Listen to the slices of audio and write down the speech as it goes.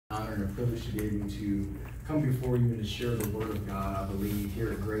Honor and a privilege to be able to come before you and to share the word of God. I believe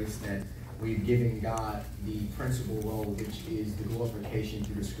here at Grace that we've given God the principal role, which is the glorification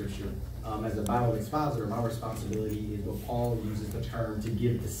through the scripture. As a Bible expositor, my responsibility is what Paul uses the term to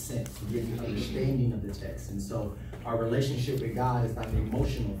give the sense, to give the understanding of the text. And so our relationship with God is not an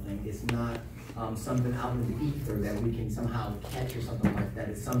emotional thing. It's not something out in the ether that we can somehow catch or something like that.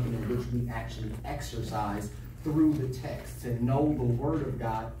 It's something in which we actually exercise through the text. To know the word of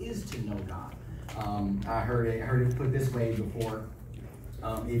God is to know God. I heard it put this way before.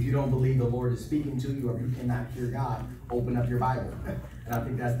 If you don't believe the Lord is speaking to you, or you cannot hear God, open up your Bible. And I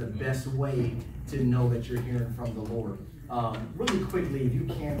think that's the best way to know that you're hearing from the Lord. Really quickly, if you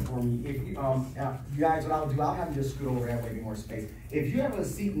can for me, if you guys, what I'll do, I'll have you just scoot over that way, get more space. If you have a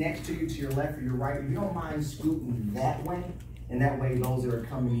seat next to you, to your left or your right, if you don't mind scooting that way, and that way those that are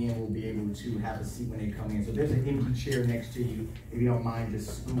coming in will be able to have a seat when they come in. So there's an empty chair next to you. If you don't mind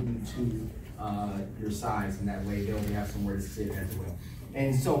just scooting to your sides, and that way they'll have somewhere to sit as well.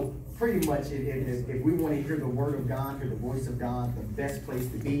 And so pretty much if we want to hear the word of God, hear the voice of God, the best place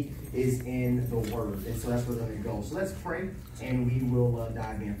to be is in the word. And so that's where we're going to go. So let's pray and we will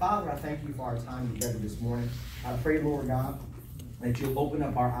dive in. Father, I thank you for our time together this morning. I pray, Lord God, that you'll open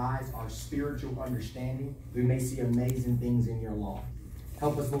up our eyes, our spiritual understanding. We may see amazing things in your law.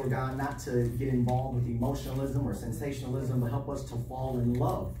 Help us, Lord God, not to get involved with emotionalism or sensationalism, but help us to fall in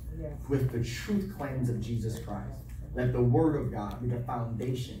love with the truth claims of Jesus Christ. Let the word of God be the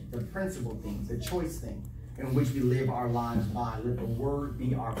foundation, the principal things, the choice thing in which we live our lives by. Let the word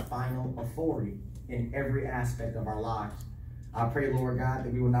be our final authority in every aspect of our lives. I pray, Lord God,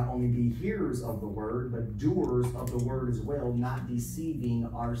 that we will not only be hearers of the word, but doers of the word as well, not deceiving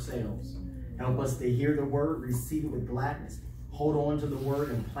ourselves. Help us to hear the word, receive it with gladness, hold on to the word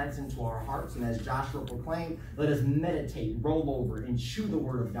and plant it into our hearts. And as Joshua proclaimed, let us meditate, roll over, and chew the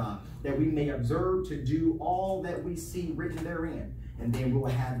word of God, that we may observe to do all that we see written therein. And then we will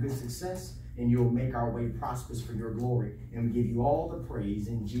have good success, and you'll make our way prosperous for your glory. And we give you all the praise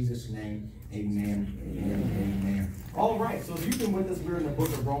in Jesus' name. Amen and amen. All right, so if you've been with us, we're in the book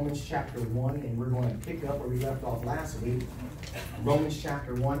of Romans chapter 1, and we're going to pick up where we left off last week. Romans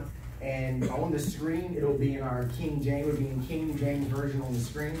chapter 1. And on the screen, it'll be in our King James, it'll be in King James Version on the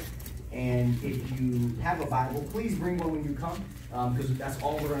screen. And if you have a Bible, please bring one when you come, because that's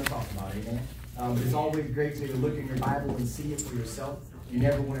all we're going to talk about, amen? But it's always great to look in your Bible and see it for yourself. You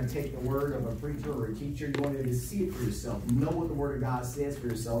never want to take the word of a preacher or a teacher. You want to see it for yourself. Know what the word of God says for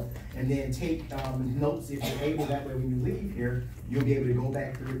yourself. And then take notes if you're able. That way when you leave here, you'll be able to go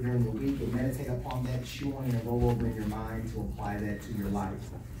back through it during the week and meditate upon that, chew on it, and roll over in your mind to apply that to your life.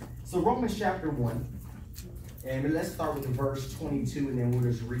 So Romans chapter 1, and let's start with verse 22, and then we'll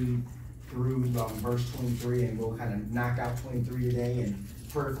just read through verse 23, and we'll kind of knock out 23 today, and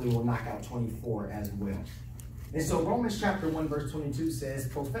prayerfully we'll knock out 24 as well. And so Romans chapter 1, verse 22 says,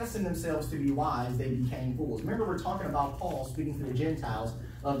 professing themselves to be wise, they became fools. Remember, we're talking about Paul speaking to the Gentiles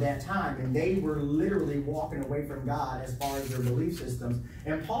of that time, and they were literally walking away from God as far as their belief systems.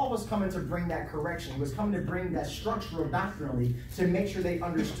 And Paul was coming to bring that correction. He was coming to bring that structure of doctrinally to make sure they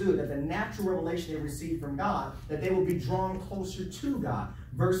understood that the natural revelation they received from God, that they will be drawn closer to God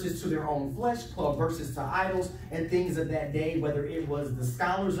versus to their own flesh club, versus to idols and things of that day, whether it was the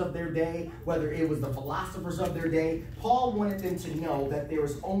scholars of their day, whether it was the philosophers of their day. Paul wanted them to know that there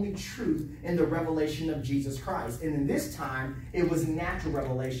was only truth in the revelation of Jesus Christ. And in this time, it was natural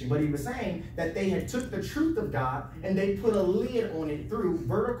revelation. But he was saying that they had took the truth of God and they put a lid on it through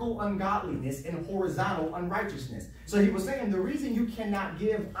vertical ungodliness and horizontal unrighteousness. So he was saying the reason you cannot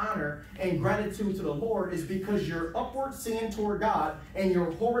give honor and gratitude to the Lord is because your upward sin toward God and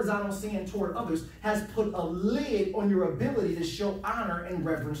your horizontal sin toward others has put a lid on your ability to show honor and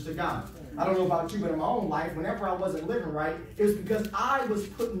reverence to God. I don't know about you, but in my own life, whenever I wasn't living right, it was because I was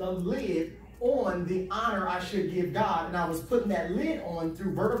putting a lid on the honor I should give God, and I was putting that lid on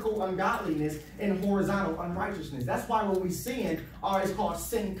through vertical ungodliness and horizontal unrighteousness. That's why when we sin, it's called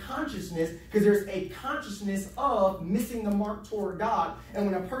sin consciousness, because there's a consciousness of missing the mark toward God. And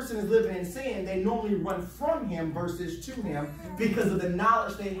when a person is living in sin, they normally run from him versus to him because of the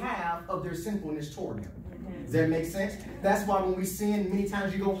knowledge they have of their sinfulness toward him. Does that make sense? That's why when we sin, many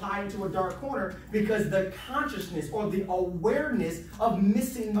times you go hide into a dark corner, because the consciousness or the awareness of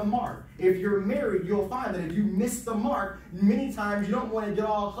missing the mark. If you're married, you'll find that if you miss the mark, many times you don't want to get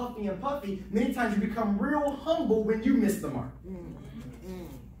all huffy and puffy. Many times you become real humble when you miss the mark.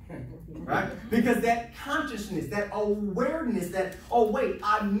 Right? Because that consciousness, that awareness that, oh wait,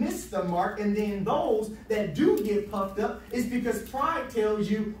 I missed the mark. And then those that do get puffed up is because pride tells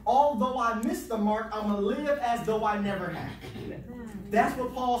you, although I missed the mark, I'm going to live as though I never have. That's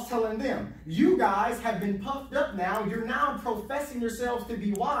what Paul's telling them. You guys have been puffed up now. You're now professing yourselves to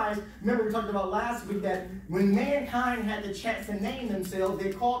be wise. Remember we talked about last week that when mankind had the chance to name themselves,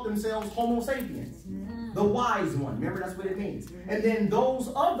 they called themselves Homo sapiens. The wise one. Remember, that's what it means. And then those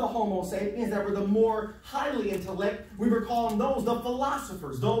of the Homo sapiens that were the more highly intellect, we were calling those the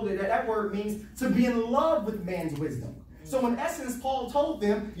philosophers. Though that word means to be in love with man's wisdom. So in essence, Paul told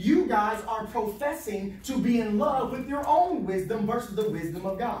them, you guys are professing to be in love with your own wisdom versus the wisdom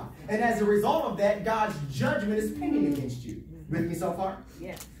of God. And as a result of that, God's judgment is pending against you. With me so far?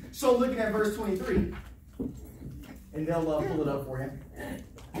 Yes. So looking at verse 23, and they'll pull it up for you.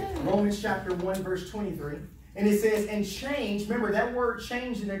 Romans chapter 1, verse 23. And it says, and change, remember that word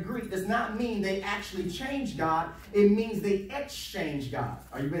change in the Greek does not mean they actually change God. It means they exchange God.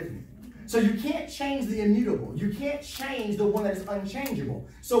 Are you with me? So you can't change the immutable. You can't change the one that is unchangeable.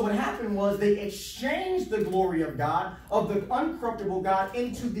 So what happened was they exchanged the glory of God, of the uncorruptible God,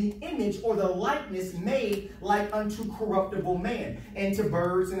 into the image or the likeness made like unto corruptible man, and to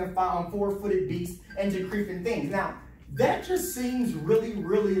birds and four-footed beasts and to creeping things. Now, that just seems really,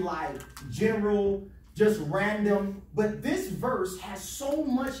 really like general, just random. But this verse has so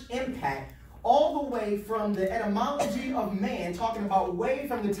much impact all the way from the etymology of man, talking about way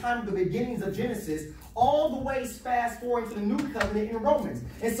from the time of the beginnings of Genesis, all the way fast forward to the New Covenant in Romans.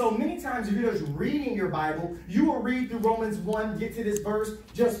 And so many times if you're just reading your Bible, you will read through Romans 1, get to this verse,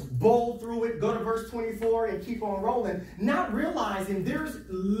 just bowl through it, go to verse 24 and keep on rolling, not realizing there's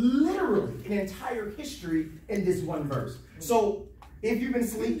literally an entire history in this one verse. So if you've been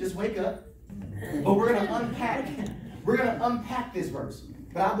asleep, just wake up. But we're going to unpack this verse.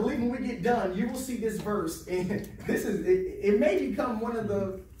 But I believe when we get done, you will see this verse, and it may become one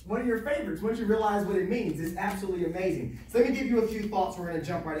of your favorites once you realize what it means. It's absolutely amazing. So let me give you a few thoughts. We're going to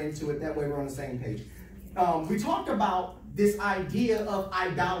jump right into it. That way we're on the same page. We talked about this idea of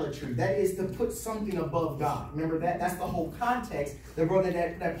idolatry. That is to put something above God. Remember that? That's the whole context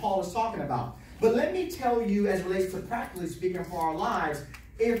that Paul is talking about. But let me tell you, as it relates to practically speaking for our lives,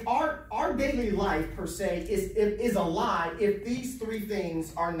 if our daily life, per se, is a lie if these three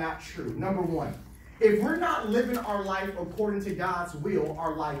things are not true. Number one, if we're not living our life according to God's will,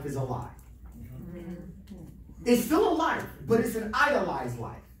 our life is a lie. It's still a life, but it's an idolized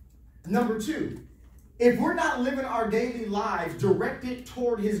life. Number two, if we're not living our daily lives directed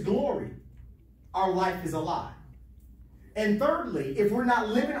toward His glory, our life is a lie. And thirdly, if we're not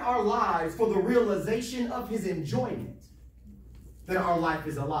living our lives for the realization of His enjoyment, then our life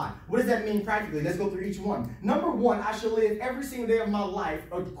is a lie. What does that mean practically? Let's go through each one. Number one, I shall live every single day of my life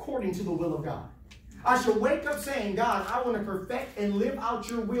according to the will of God. I shall wake up saying, God, I want to perfect and live out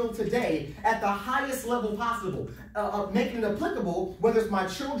your will today at the highest level possible, making it applicable, whether it's my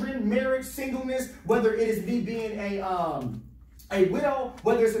children, marriage, singleness, whether it is me being a widow,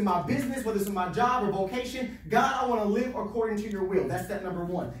 whether it's in my business, whether it's in my job or vocation. God, I want to live according to your will. That's step number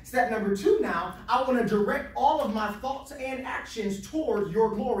one. Step number two now, I want to direct all of my thoughts and actions toward your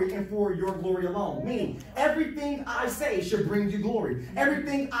glory and for your glory alone. Meaning, everything I say should bring you glory.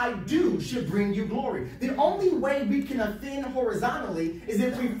 Everything I do should bring you glory. The only way we can offend horizontally is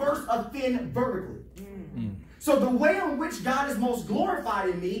if we first offend vertically. So the way in which God is most glorified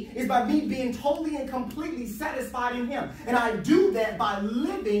in me is by me being totally and completely satisfied in Him. And I do that by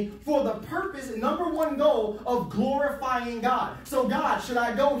living for the purpose, number one goal of glorifying God. So God, should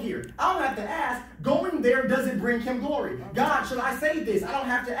I go here? I don't have to ask. Going there, does it bring Him glory? God, should I say this? I don't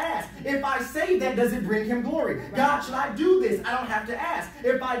have to ask. If I say that, does it bring Him glory? God, should I do this? I don't have to ask.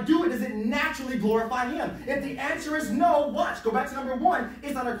 If I do it, does it naturally glorify Him? If the answer is no, watch. Go back to number one.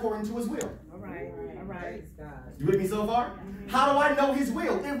 It's not according to His will. All right. You with me so far? How do I know His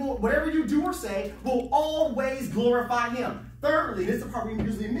will? It will, whatever you do or say will always glorify Him. Thirdly, this is the part we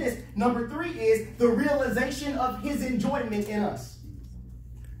usually miss. Number three is the realization of His enjoyment in us.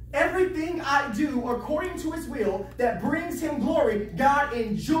 Everything I do according to His will that brings Him glory, God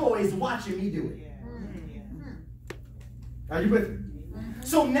enjoys watching me do it. Are you with me?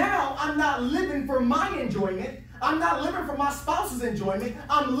 So now I'm not living for my enjoyment. I'm not living for my spouse's enjoyment.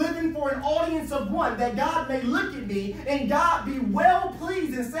 I'm living for an audience of one, that God may look at me and God be well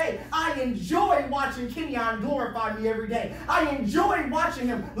pleased and say, I enjoy watching Kenyon glorify me every day. I enjoy watching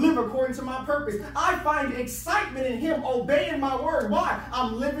him live according to my purpose. I find excitement in him obeying my word. Why?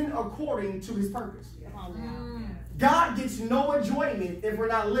 I'm living according to his purpose. God gets no enjoyment if we're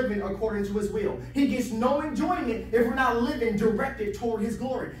not living according to his will. He gets no enjoyment if we're not living directed toward his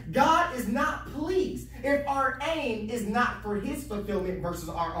glory. God is not pleased if our aim is not for his fulfillment versus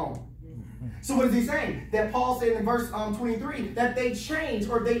our own. So what is he saying? That Paul said in verse 23 that they changed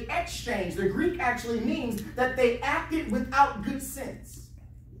or they exchanged. The Greek actually means that they acted without good sense.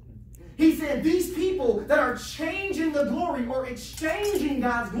 He said these people that are changing the glory or exchanging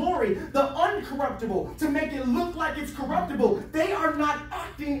God's glory, the uncorruptible, to make it look like it's corruptible, they are not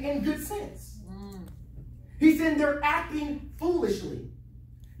acting in good sense. He said they're acting foolishly.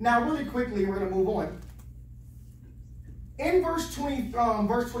 Now, really quickly, we're going to move on. In verse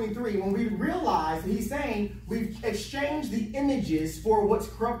 23, when we realize that he's saying we've exchanged the images for what's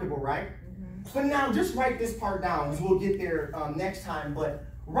corruptible, right? But now just write this part down, because we'll get there next time. But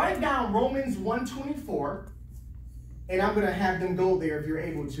write down Romans 1:24, and I'm going to have them go there if you're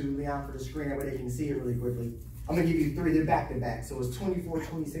able to, Leon, for the screen, that way they can see it really quickly. I'm going to give you three. They're back to back, so it's 24,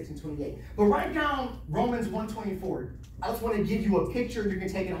 26, and 28. But write down Romans 1:24. I just want to give you a picture. You can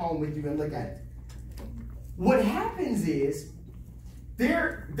take it home with you and look at it. What happens is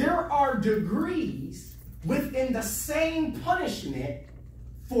there are degrees within the same punishment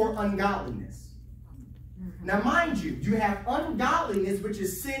for ungodliness. Now, mind you, you have ungodliness, which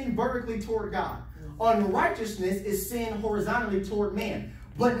is sin vertically toward God. Unrighteousness is sin horizontally toward man.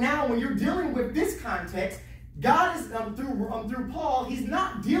 But now, when you're dealing with this context, God is, through Paul, he's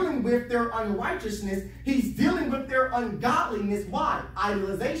not dealing with their unrighteousness. He's dealing with their ungodliness. Why?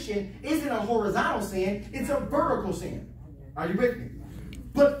 Idolization isn't a horizontal sin. It's a vertical sin. Are you with me?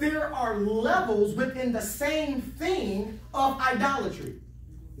 But there are levels within the same thing of idolatry.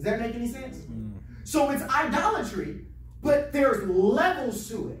 Does that make any sense? So it's idolatry, but there's levels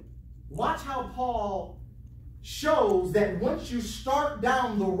to it. Watch how Paul shows that once you start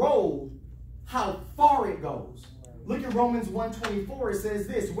down the road, how far it goes. Look at Romans 1:24. It says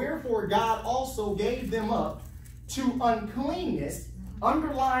this: wherefore God also gave them up to uncleanness.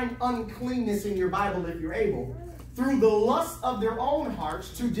 Underline uncleanness in your Bible if you're able. Through the lust of their own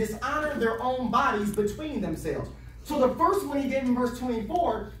hearts, to dishonor their own bodies between themselves. So the first one he gave in verse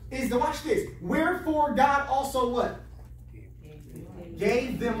 24 is to, watch this, wherefore God also what?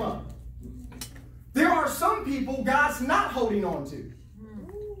 Gave them up. There are some people God's not holding on to.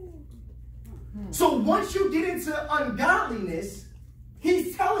 So once you get into ungodliness,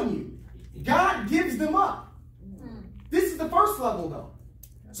 he's telling you, God gives them up. This is the first level though.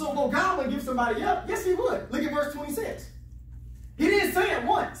 So will God would give somebody up? Yes, he would. Look at verse 26. He didn't say it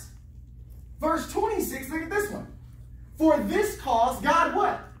once. Verse 26, look at this one. For this cause, God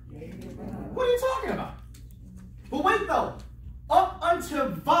what? What are you talking about? But wait though. Up unto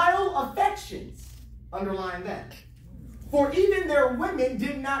vile affections. Underline that. For even their women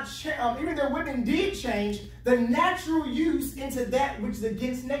did not even their women did change the natural use into that which is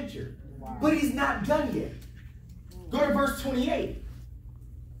against nature. Wow. But he's not done yet. Go to verse 28.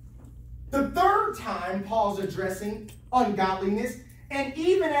 The third time Paul's addressing ungodliness, and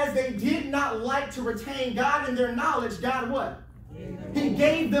even as they did not like to retain God in their knowledge, God what? He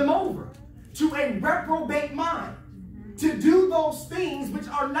gave them over to a reprobate mind, to do those things which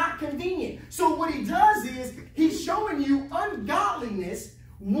are not convenient. So what he does is he's showing you ungodliness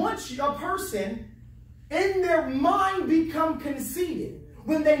once a person in their mind become conceited,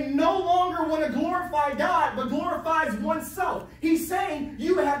 when they no longer want to glorify God but glorifies oneself. He's saying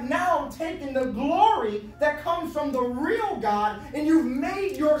you have now taken the glory that comes from the real God and you've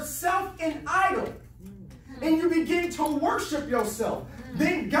made yourself an idol. And you begin to worship yourself.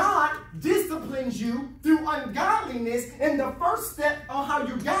 Then God disciplines you through ungodliness. And the first step on how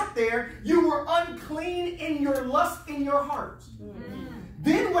you got there, you were unclean in your lust in your heart.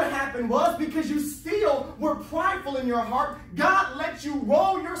 Then what happened was, because you still were prideful in your heart, God let you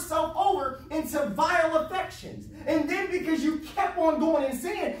roll yourself over into vile affections. And then because you kept on going in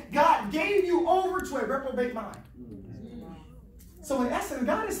sin, God gave you over to a reprobate mind. So in essence,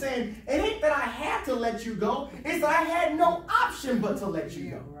 God is saying, it ain't that I had to let you go. It's that I had no option but to let you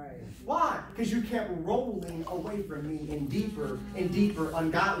go. Why? Because you kept rolling away from me in deeper and deeper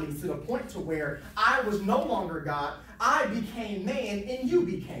ungodliness, to the point to where I was no longer God. I became man and you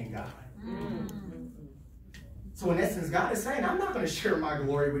became God. So in essence, God is saying, I'm not going to share my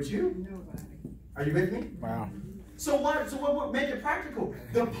glory with you. Are you with me? Wow. So what make it practical?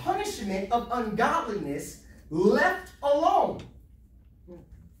 The punishment of ungodliness left alone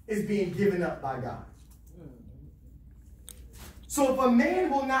is being given up by God. So if a man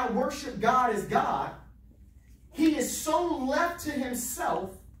will not worship God as God, he is so left to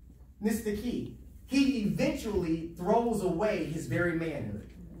himself, and this is the key, he eventually throws away his very manhood.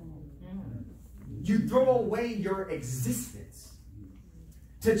 You throw away your existence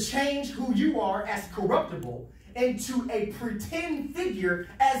to change who you are as corruptible into a pretend figure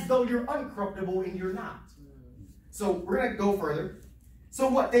as though you're uncorruptible and you're not. So we're going to go further. So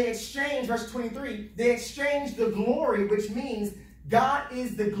what? They exchanged, verse 23, they exchanged the glory, which means God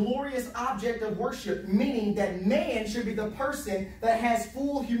is the glorious object of worship, meaning that man should be the person that has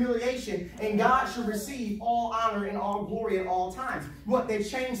full humiliation, and God should receive all honor and all glory at all times. What? They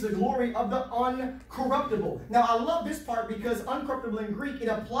changed the glory of the uncorruptible. Now, I love this part because uncorruptible in Greek, it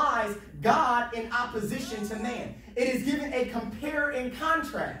applies God in opposition to man. It is given a compare and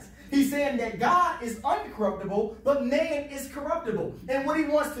contrast. He's saying that God is uncorruptible, but man is corruptible. And what he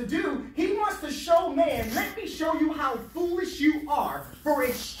wants to do, he wants to show man, let me show you how foolish you are for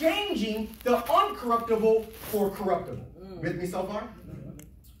exchanging the uncorruptible for corruptible. With me so far?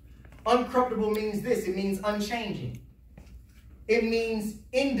 Uncorruptible means this. It means unchanging. It means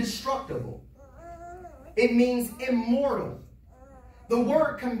indestructible. It means immortal. The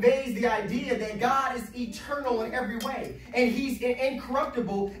word conveys the idea that God is eternal in every way, and he's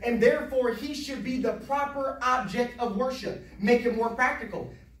incorruptible, and therefore he should be the proper object of worship. Make it more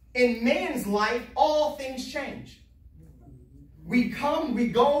practical. In man's life, all things change. We come, we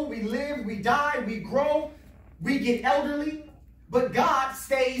go, we live, we die, we grow, we get elderly, but God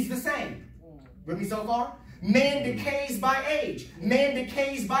stays the same. With me so far? Man decays by age. Man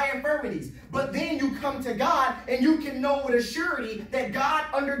decays by infirmities. But then you come to God and you can know with a surety that God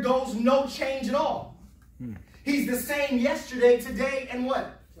undergoes no change at all. He's the same yesterday, today, and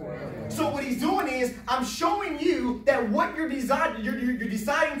what? So what he's doing is, I'm showing you that what you're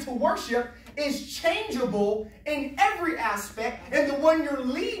deciding to worship is changeable in every aspect, and the one you're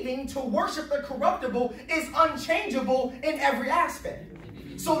leaving to worship the corruptible is unchangeable in every aspect.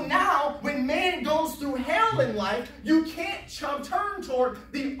 So now, when man goes through hell in life, you can't turn toward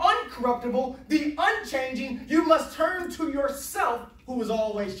the uncorruptible, the unchanging. You must turn to yourself, who is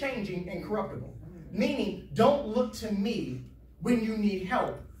always changing and corruptible. Meaning, don't look to me when you need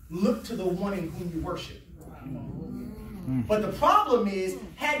help. Look to the one in whom you worship. But the problem is,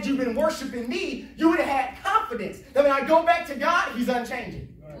 had you been worshiping me, you would have had confidence that when I go back to God, he's unchanging.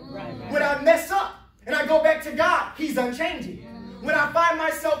 When I mess up and I go back to God, he's unchanging. When I find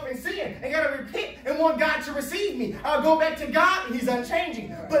myself in sin and got to repent and want God to receive me, I'll go back to God and he's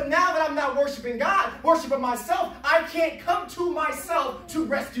unchanging. But now that I'm not worshiping God, worshiping myself, I can't come to myself to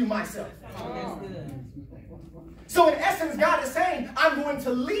rescue myself. So in essence, God is saying, I'm going to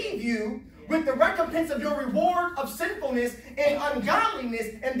leave you with the recompense of your reward of sinfulness and ungodliness,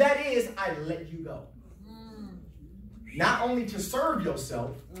 and that is, I let you go. Not only to serve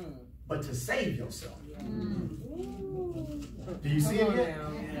yourself, but to save yourself. Do you see it yet?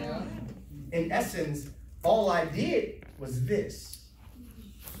 In essence, all I did was this.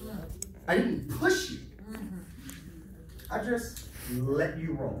 I didn't push you. I just let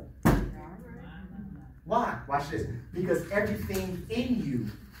you roll. Why? Watch this. Because everything in you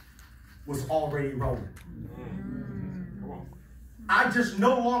was already rolling. I just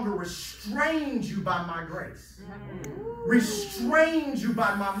no longer restrained you by my grace. Restrained you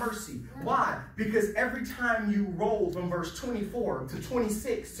by my mercy. Why? Because every time you roll from verse 24 to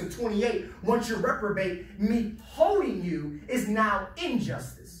 26 to 28, once you reprobate, me holding you is now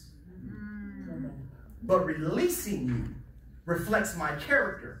injustice. But releasing you reflects my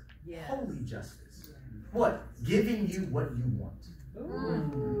character, holy justice. What? Giving you what you want.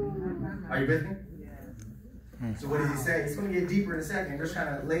 Are you with me? So what does he say? It's going to get deeper in a second. I'm just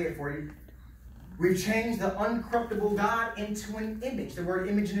trying to lay it for you. We've changed the uncorruptible God into an image. The word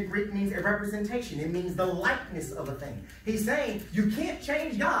image in the Greek means a representation. It means the likeness of a thing. He's saying you can't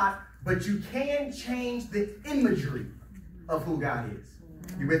change God, but you can change the imagery of who God is.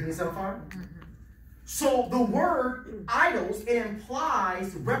 You with me so far? So the word idols, it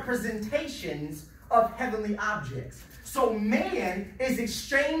implies representations of heavenly objects. So man is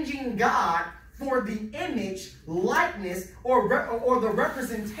exchanging God for the image, likeness, or the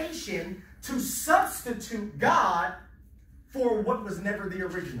representation to substitute God for what was never the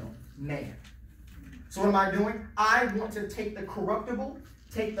original, man. So what am I doing? I want to take the corruptible,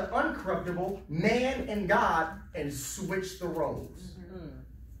 take the uncorruptible, man and God, and switch the roles.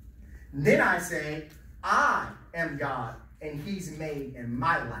 Then I say, I am God, and he's made in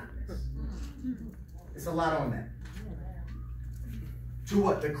my likeness. It's a lot on that. To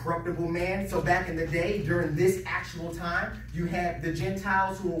what? The corruptible man. So back in the day, during this actual time, you had the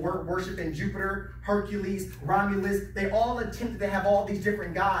Gentiles who were worshiping Jupiter, Hercules, Romulus. They all attempted to have all these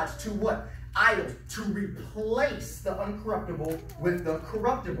different gods to what? Idols. To replace the uncorruptible with the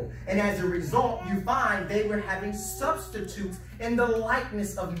corruptible. And as a result, you find they were having substitutes in the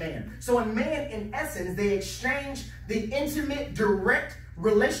likeness of man. So in man, in essence, they exchanged the intimate, direct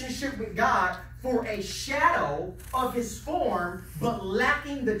relationship with God for a shadow of his form, but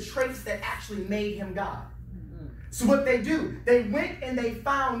lacking the traits that actually made him God. So what they do, they went and they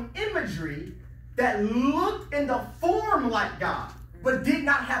found imagery that looked in the form like God, but did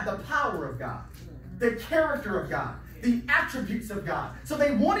not have the power of God, the character of God, the attributes of God. So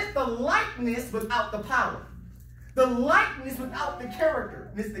they wanted the likeness without the power, the likeness without the character.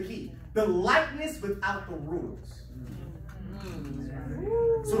 And this is the key. The likeness without the rules.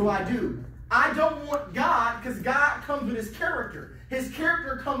 So what do? I don't want God, because God comes with his character. His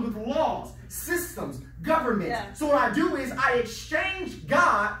character comes with laws, systems, government. Yeah. So what I do is I exchange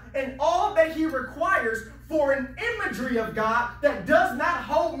God and all that he requires for an imagery of God that does not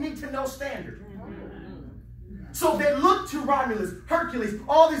hold me to no standard. So they look to Romulus, Hercules,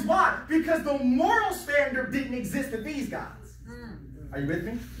 all these. Why? Because the moral standard didn't exist with these guys. Are you with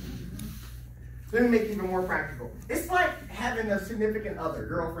me? Let me make it even more practical. It's like having a significant other,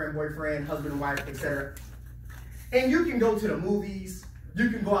 girlfriend, boyfriend, husband, wife, etc. And you can go to the movies, you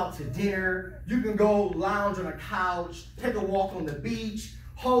can go out to dinner, you can go lounge on a couch, take a walk on the beach,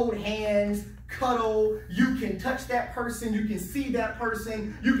 hold hands, cuddle, you can touch that person, you can see that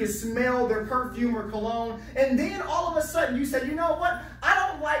person, you can smell their perfume or cologne, and then all of a sudden you say, you know what, I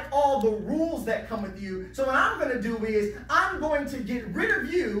don't like all the rules that come with you, so what I'm going to do is I'm going to get rid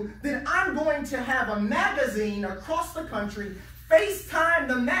of you, then I'm going to have a magazine across the country, FaceTime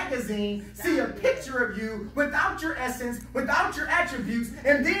the magazine, see a picture of you without your essence, without your attributes,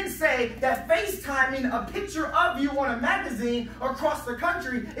 and then say that FaceTiming a picture of you on a magazine across the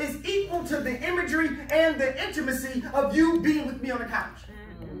country is equal to the imagery and the intimacy of you being with me on the couch.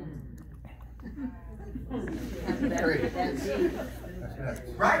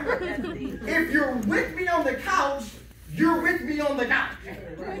 Right? If you're with me on the couch, you're with me on the couch.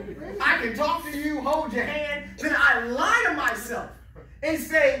 I can talk to you, hold your hand, then I lie to myself and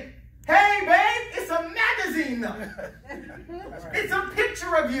say, hey, babe, it's a magazine though. It's a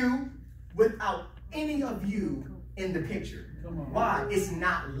picture of you without any of you in the picture. Why? It's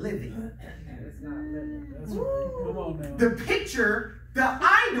not living. It's not living. That's right. Come on now. The picture, the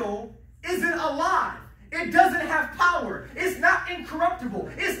idol, isn't alive. It doesn't have power. It's not incorruptible.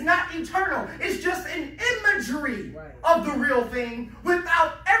 It's not eternal. It's just an imagery of the real thing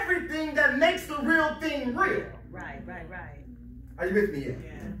without everything that makes the real thing real. Right. Are you with me yet?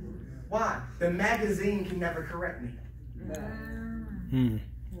 Yeah. Why? The magazine can never correct me.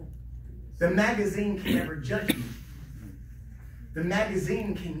 The magazine can never judge me. The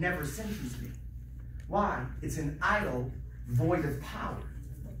magazine can never sentence me. Why? It's an idol void of power.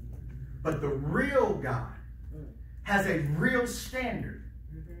 But the real God has a real standard,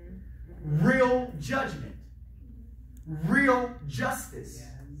 real judgment, real justice,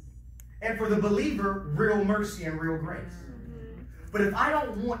 and for the believer, real mercy and real grace. But if I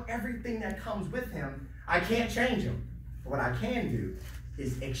don't want everything that comes with him, I can't change him. What I can do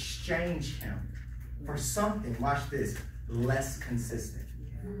is exchange him for something, watch this, less consistent.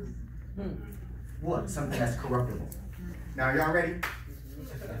 What? Something that's corruptible. Now, y'all ready?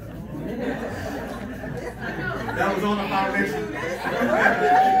 That was on the foundation.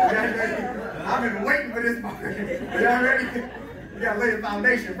 I've been waiting for this part. Are y'all ready? You gotta lay the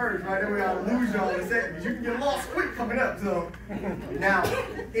foundation first, right? Then we gotta lose y'all in a second, because you can get lost quick coming up. So now,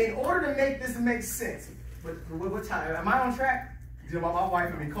 in order to make this make sense, what time? Am I on track? You know, my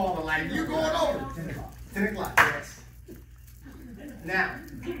wife would be calling like, you going over? 10 o'clock, yes. Now,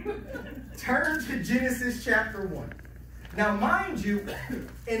 turn to Genesis chapter 1. Now, mind you,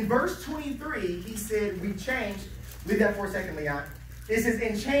 in verse 23, he said, we changed, leave that for a second, Leon. It says,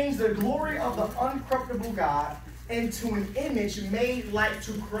 and changed the glory of the uncorruptible God into an image made like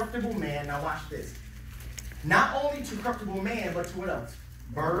to corruptible man. Now, watch this. Not only to corruptible man, but to what else?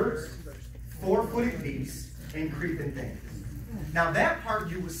 Birds, four-footed beasts, and creeping things. Now, that part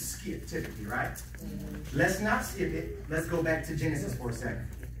you would skip typically, right? Let's not skip it. Let's go back to Genesis for a second.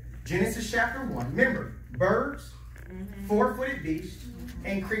 Genesis chapter 1. Remember, birds, four-footed beasts,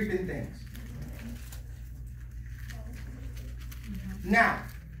 and creeping things. Now,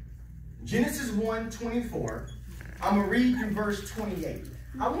 Genesis 1:24, I'm going to read through verse 28.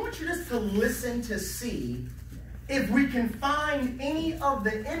 I want you just to listen to see if we can find any of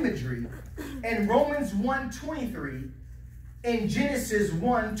the imagery in Romans 1:23 and Genesis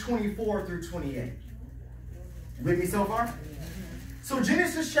 1:24 through 28. With me so far? So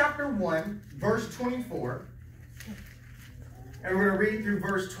Genesis chapter 1, verse 24. And we're going to read through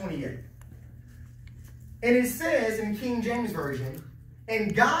verse 28. And it says in King James Version,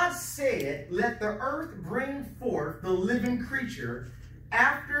 and God said, let the earth bring forth the living creature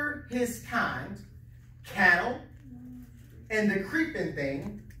after his kind, cattle, and the creeping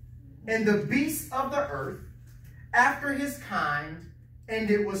thing, and the beasts of the earth, after his kind, and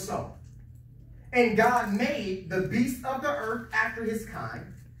it was so. And God made the beasts of the earth after his kind,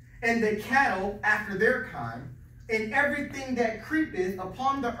 and the cattle after their kind, and everything that creepeth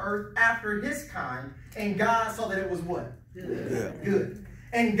upon the earth after his kind. And God saw that it was what? Good. Good.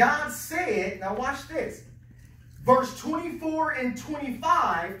 And God said, now watch this. Verse 24 and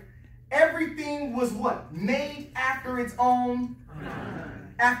 25, everything was what? Made after its own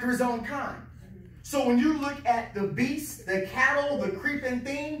kind. After its own kind. So when you look at the beasts, the cattle, the creeping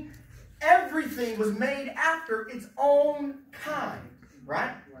thing, everything was made after its own kind.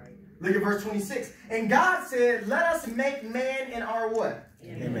 Right? Look at verse 26. And God said, let us make man in our what?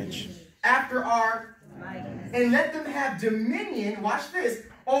 Image. After our likeness. And let them have dominion, watch this,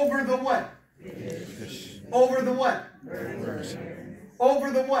 over the what? Fish. Over the what? Birds.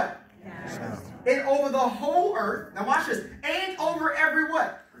 Over the what? Sound. And over the whole earth. Now watch this. And over every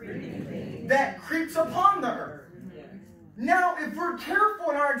what? That creeps upon the earth. Now, if we're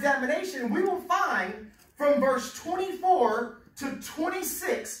careful in our examination, we will find from verse 24 to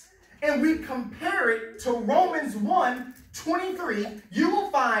 26, and we compare it to Romans 1:23, you will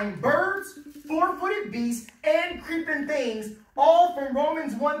find birds, four-footed beasts, and creeping things, all from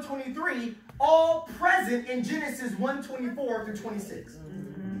Romans 1:23, all present in Genesis 1:24 through 26.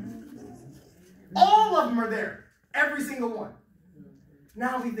 All of them are there. Every single one.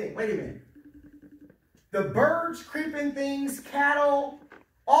 Now we think, wait a minute. The birds, creeping things, cattle,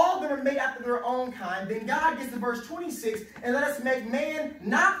 all of them are made after their own kind. Then God gets to verse 26, and let us make man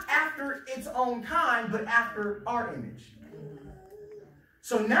not after its own kind, but after our image.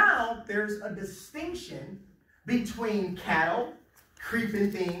 So now there's a distinction between cattle, creeping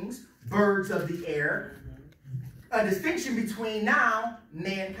things, birds of the air. A distinction between now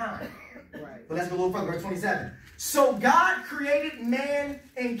mankind. Right. But let's go a little further, verse 27. So God created man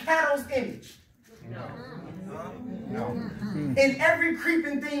in cattle's image. No. In every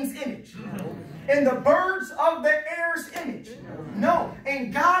creeping thing's image. In the birds of the air's image. No.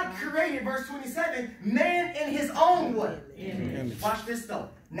 And God created, verse 27, man in his own what? Image. Watch this though.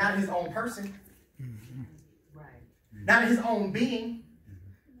 Not his own person. Not his own being.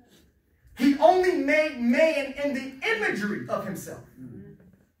 He only made man in the imagery of himself.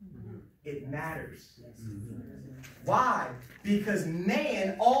 It matters. Why? Because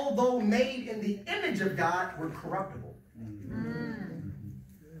man, although made in the image of God, were corruptible.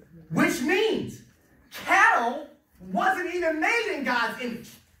 Which means cattle wasn't even made in God's image.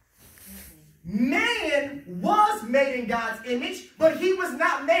 Man was made in God's image, but he was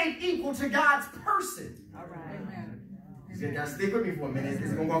not made equal to God's person. All right. You got to stick with me for a minute.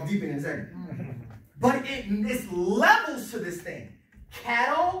 It's going to go deep in a second. But it's levels to this thing.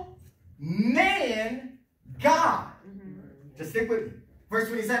 Cattle, man, God. Just stick with me. Verse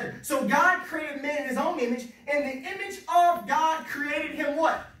 27. So God created man in his own image. In the image of God created him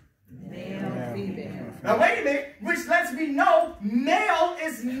what? Male, female. Now wait a minute. Which lets me know male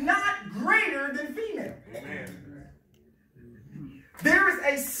is not greater than female. Amen. There is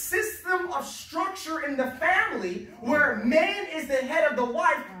a system of structure in the family where man is the head of the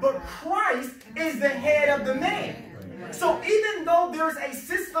wife, but Christ is the head of the man. So even though there's a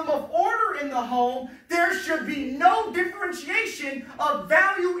system of order in the home, there should be no differentiation of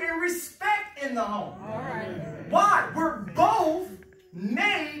value and respect in the home. All right. Why? We're both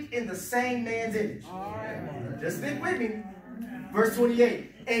made in the same man's image. All right. Just think with me. Verse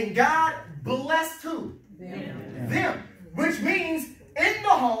 28. And God blessed who? Them. Which means in the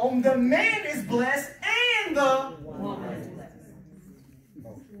home, the man is blessed and the woman is blessed.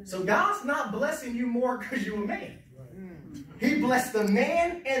 So God's not blessing you more because you're a man. He blessed the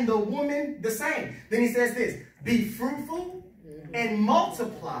man and the woman the same. Then he says this, be fruitful and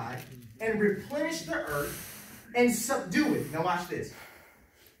multiply and replenish the earth and subdue it. Now watch this.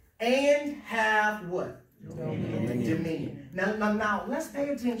 And have what? Dominion. Now let's pay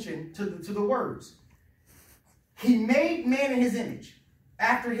attention to the words. He made man in his image,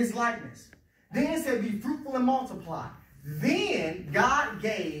 after his likeness. Then it said, be fruitful and multiply. Then God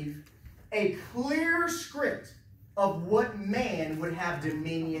gave a clear script of what man would have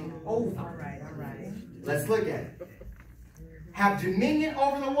dominion over. All right. Let's look at it. Have dominion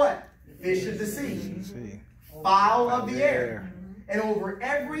over the what? Fish of the sea, fowl of the air, and over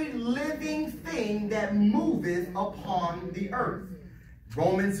every living thing that moveth upon the earth.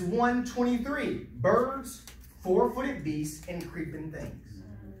 Romans 1:23, birds, four-footed beasts, and creeping things.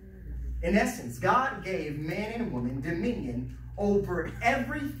 In essence, God gave man and woman dominion over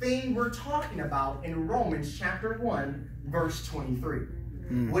everything we're talking about in Romans chapter 1, verse 23.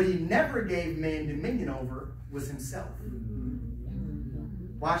 What he never gave man dominion over was himself.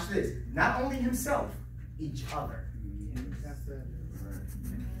 Watch this. Not only himself, each other.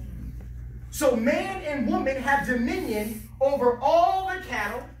 So man and woman have dominion over all the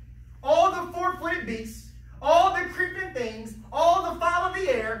cattle, all the four-footed beasts, all the creeping things, all the fowl of the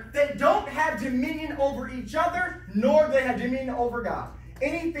air. They don't have dominion over each other, nor do they have dominion over God.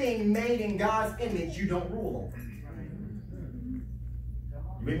 Anything made in God's image, you don't rule over.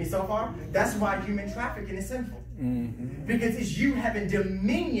 You with me so far? That's why human trafficking is sinful. Because it's you having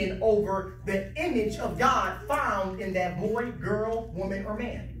dominion over the image of God found in that boy, girl, woman, or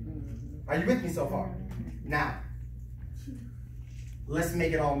man. Are you with me so far? Now, let's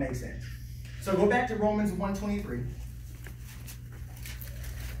make it all make sense. So go back to Romans 1:23.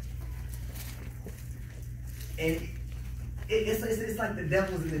 And it's like the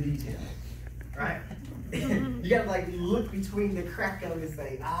devil's in the detail, right? You gotta like look between the crack of it and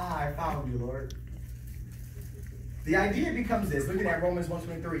say, I found you, Lord. The idea becomes this, looking at Romans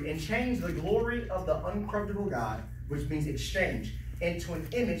 1:23, and change the glory of the uncorruptible God, which means exchange, into an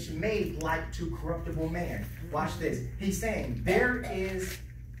image made like to corruptible man. Watch this. He's saying there is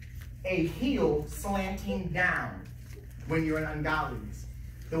a heel slanting down when you're in ungodliness.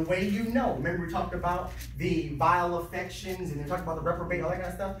 The way you know, remember we talked about the vile affections and we talked about the reprobate, all that kind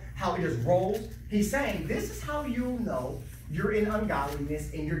of stuff, how it just rolls. He's saying this is how you'll know you're in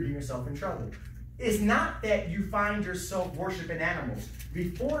ungodliness and you're getting yourself in trouble. It's not that you find yourself worshiping animals.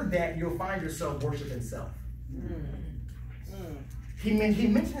 Before that, you'll find yourself worshiping self. He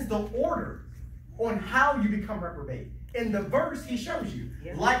mentions the order on how you become reprobate. In the verse, he shows you,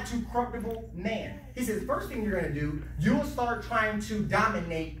 like to corruptible man. He says, first thing you're going to do, you'll start trying to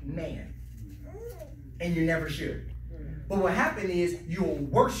dominate man. And you never should. But what happened is, you'll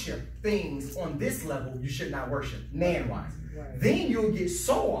worship things on this level you should not worship, man-wise. Then you'll get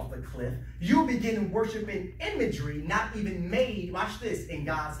so off the cliff, you'll begin worshiping imagery not even made, watch this, in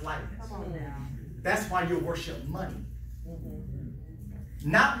God's likeness. That's why you'll worship money.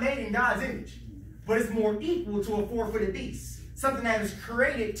 Not made in God's image, but it's more equal to a four-footed beast. Something that is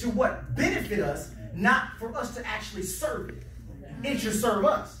created to what? Benefit us, not for us to actually serve it. It should serve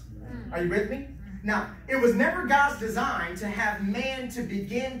us. Are you with me? Now, it was never God's design to have man to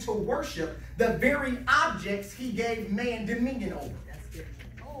begin to worship the very objects he gave man dominion over.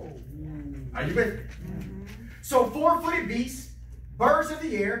 Are you with me? So four-footed beasts, birds of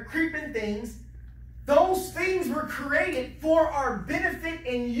the air, creeping things, those things were created for our benefit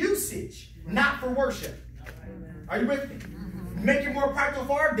and usage, not for worship. Are you with me? Make it more practical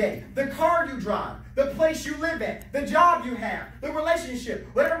for our day. The car you drive, the place you live at, the job you have, the relationship,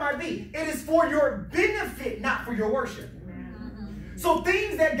 whatever it might be. It is for your benefit, not for your worship. So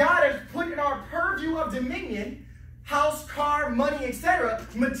things that God has put in our purview of dominion, house, car, money, etc.,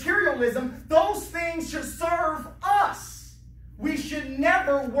 materialism, those things should serve us. We should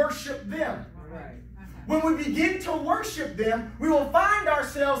never worship them. When we begin to worship them, we will find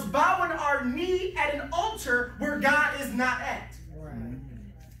ourselves bowing our knee at an altar where God is not at.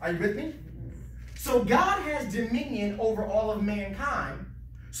 Are you with me? So God has dominion over all of mankind.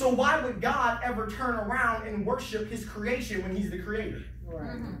 So why would God ever turn around and worship his creation when he's the creator?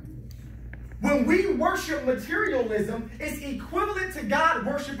 When we worship materialism, it's equivalent to God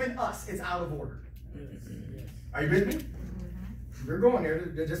worshiping us. It's out of order. Are you with me? We're going there.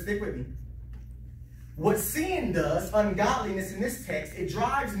 Just stick with me. What sin does, ungodliness in this text, it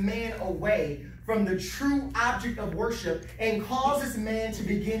drives man away from the true object of worship and causes man to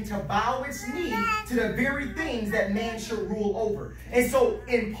begin to bow its knee to the very things that man should rule over. And so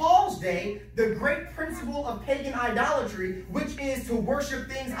in Paul's day, the great principle of pagan idolatry, which is to worship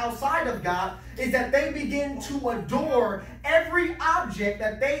things outside of God, is that they begin to adore every object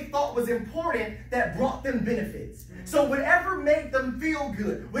that they thought was important that brought them benefits. So whatever made them feel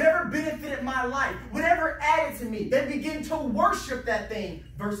good, whatever benefited my life, whatever added to me, they begin to worship that thing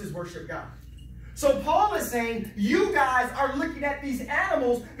versus worship God. So Paul is saying, you guys are looking at these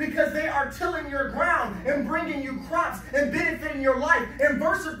animals because they are tilling your ground and bringing you crops and benefiting your life. And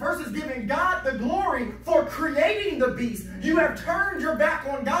versus giving God the glory for creating the beast, you have turned your back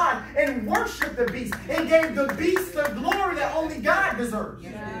on God and worshiped the beast and gave the beast the glory that only God deserves.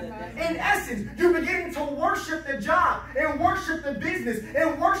 In essence, you're beginning to worship the job and worship the business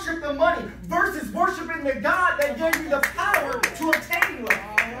and worship the money versus worshiping the God that gave you the power to obtain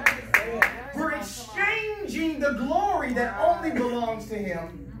wealth. We're exchanging the glory that only belongs to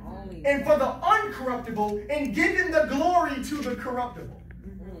him and for the uncorruptible and giving the glory to the corruptible.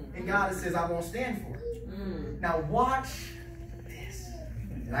 And God says, I won't stand for it. Now watch this.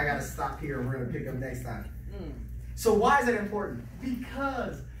 And I got to stop here and we're going to pick up next time. So why is that important?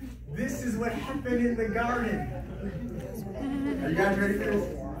 Because this is what happened in the garden. Are you guys ready for this?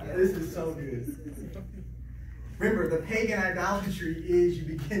 This is so good. Remember, the pagan idolatry is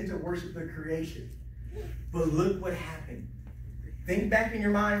you begin to worship the creation. But look what happened. Think back in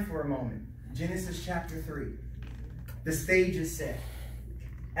your mind for a moment. Genesis chapter 3. The stage is set.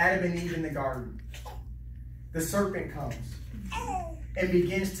 Adam and Eve in the garden. The serpent comes and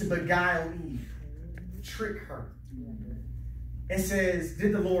begins to beguile Eve, trick her, and says,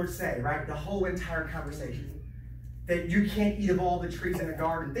 did the Lord say, right? The whole entire conversation. That you can't eat of all the trees in the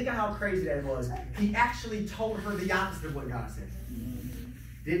garden. Think of how crazy that was. He actually told her the opposite of what God said.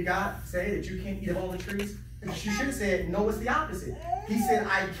 Did God say that you can't eat of all the trees? She should have said, no, it's the opposite. He said,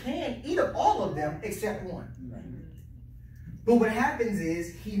 I can eat of all of them except one. But what happens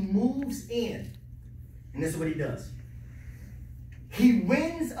is he moves in. And this is what he does. He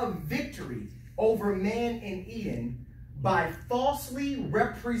wins a victory over man in Eden by falsely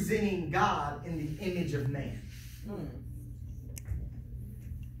representing God in the image of man.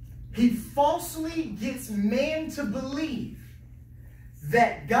 He falsely gets man to believe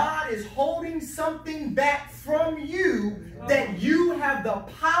that God is holding something back from you that you have the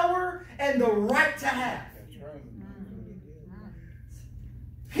power and the right to have.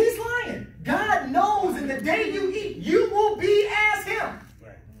 He's lying. God knows in the day you eat, you will be as him.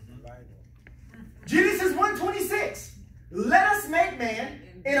 Genesis 1:26. Let us make man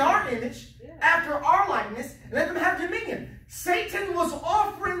in our image, after our likeness, and let them have dominion. Satan was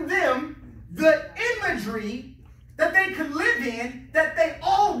offering them the imagery that they could live in, that they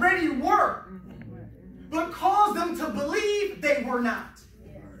already were, but caused them to believe they were not.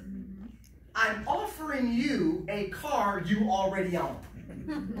 I'm offering you a car you already own.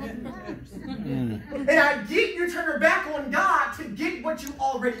 And I get you to turn your back on God to get what you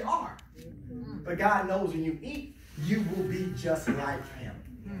already are. But God knows when you eat, you will be just like him.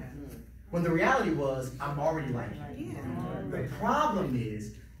 When the reality was, I'm already like him. The problem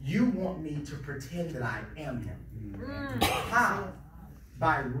is, you want me to pretend that I am him. How?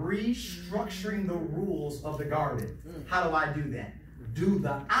 By restructuring the rules of the garden. How do I do that? Do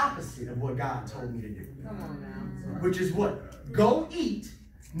the opposite of what God told me to do. Which is what? Go eat,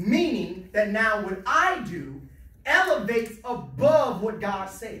 meaning that now what I do elevates above what God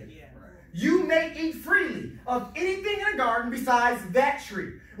said. You may eat freely of anything in the garden besides that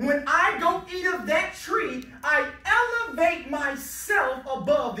tree. When I go eat of that tree, I elevate myself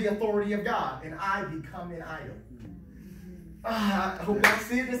above the authority of God, and I become an idol. I hope I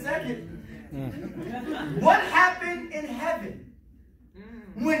see it in a second. What happened in heaven?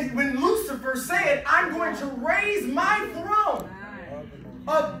 When Lucifer said, I'm going to raise my throne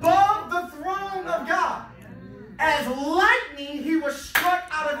above the throne of God. As lightning, he was struck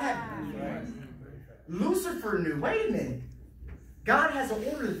out of heaven. Lucifer knew, wait a minute. God has an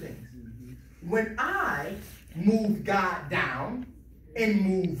order to things. When I moved God down and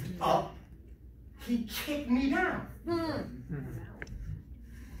moved up, he kicked me down.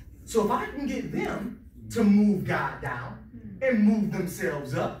 So if I can get them to move God down and move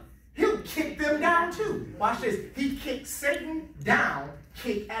themselves up, he'll kick them down too. Watch this. He kicked Satan down,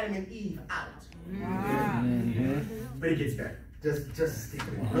 kicked Adam and Eve out. But it gets better. Just stick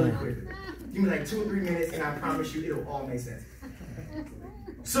with it really quickly. Give me like 2 or 3 minutes and I promise you it'll all make sense.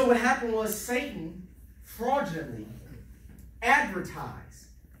 So what happened was Satan fraudulently advertised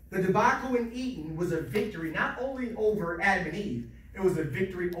the debacle in Eden was a victory not only over Adam and Eve, it was a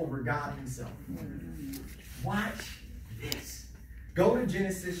victory over God himself. Watch this. Go to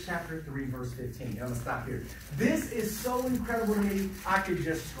Genesis chapter 3, verse 15. I'm going to stop here. This is so incredible to me, I could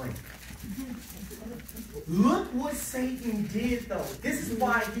just scream. Look what Satan did, though. This is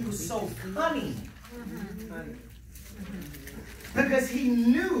why he was so cunning. Because he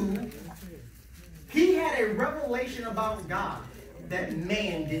knew he had a revelation about God that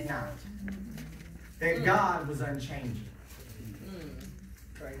man did not. That God was unchanging.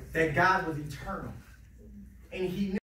 That God was eternal. And he knew